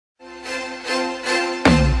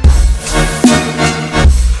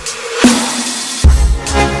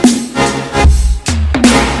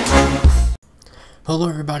Hello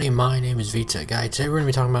everybody, my name is Vita Guy. Today we're going to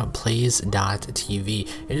be talking about Plays.tv.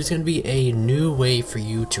 It is going to be a new way for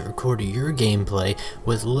you to record your gameplay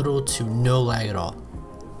with little to no lag at all.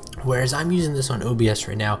 Whereas I'm using this on OBS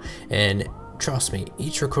right now, and trust me,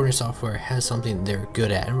 each recording software has something they're good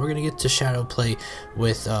at, and we're going to get to shadow play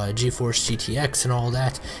with GeForce GTX and all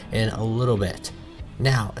that in a little bit.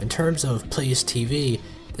 Now, in terms of Plays.tv,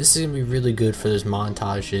 this is going to be really good for those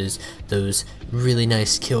montages, those really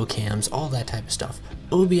nice kill cams, all that type of stuff.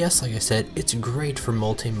 OBS, like I said, it's great for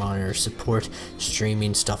multi-monitor support,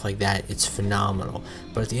 streaming, stuff like that. It's phenomenal.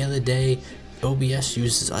 But at the end of the day, OBS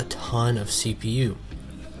uses a ton of CPU.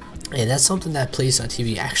 And that's something that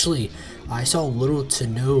Plays.tv actually, I saw little to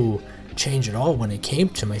no change at all when it came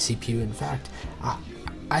to my CPU. In fact,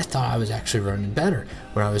 I thought I was actually running better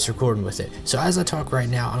when I was recording with it. So as I talk right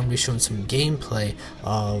now, I'm going to be showing some gameplay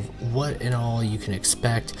of what and all you can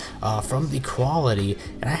expect from the quality.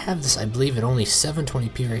 And I have this, I believe, at only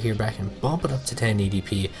 720p right here, but I can bump it up to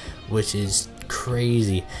 1080p, which is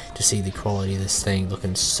crazy to see the quality of this thing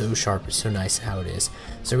looking so sharp. It's so nice how it is.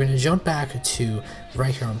 So we're going to jump back to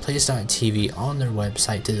right here on Plays.tv on their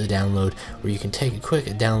website to the download, where you can take a quick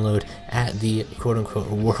download at the quote-unquote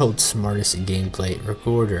world's smartest gameplay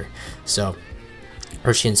recorder. So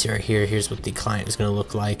first you can see right here, here's what the client is going to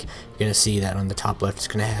look like. You're going to see that on the top left, it's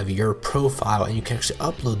going to have your profile, and you can actually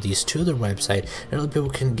upload these to their website, and other people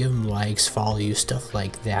can give them likes, follow you, stuff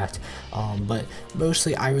like that. But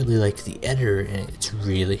mostly I really like the editor, and it's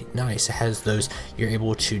really nice. It has those, you're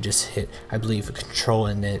able to just hit, I believe, Control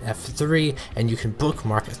and then F3, and you can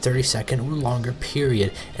bookmark a 30-second or longer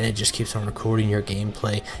period, and it just keeps on recording your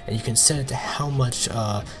gameplay, and you can set it to how much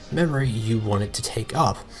memory you want it to take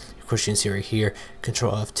up. Of course, you can see right here,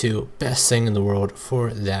 Control F2, best thing in the world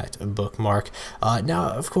for that bookmark.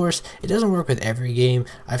 Now, of course, it doesn't work with every game.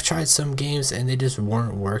 I've tried some games and they just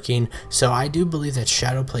weren't working. So I do believe that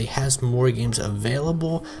Shadowplay has more games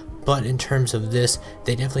available, but in terms of this,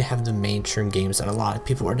 they definitely have the mainstream games that a lot of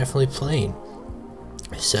people are definitely playing.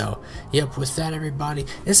 So, yep, with that, everybody,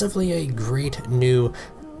 it's definitely a great new,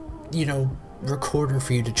 recorder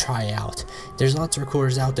for you to try out. There's lots of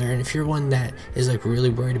recorders out there, and if you're one that is like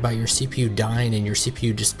really worried about your CPU dying and your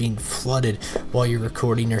CPU just being flooded while you're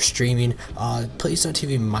recording or streaming,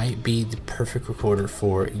 Plays.tv might be the perfect recorder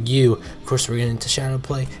for you. Of course, we're getting into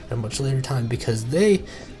Shadowplay at a much later time, because them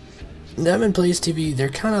and Plays.tv, they're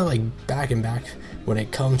kind of like back and back when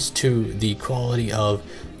it comes to the quality of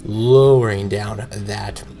lowering down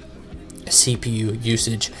that CPU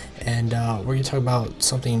usage. And we're going to talk about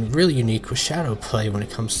something really unique with Shadowplay when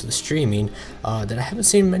it comes to the streaming that I haven't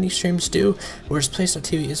seen many streams do, whereas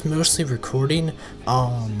Plays.tv is mostly recording,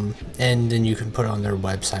 and then you can put it on their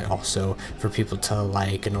website also for people to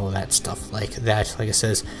like and all that stuff like that. Like it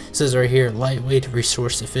says right here, lightweight,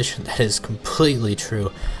 resource efficient. That is completely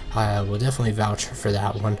true. I will definitely vouch for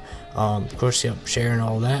that one. Of course, yep, sharing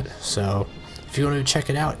all that. So if you want to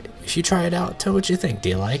check it out, if you try it out, tell what you think. Do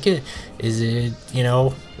you like it? Is it,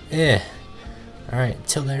 Alright,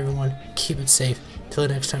 till then, everyone, keep it safe. Till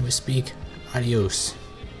the next time we speak, adios.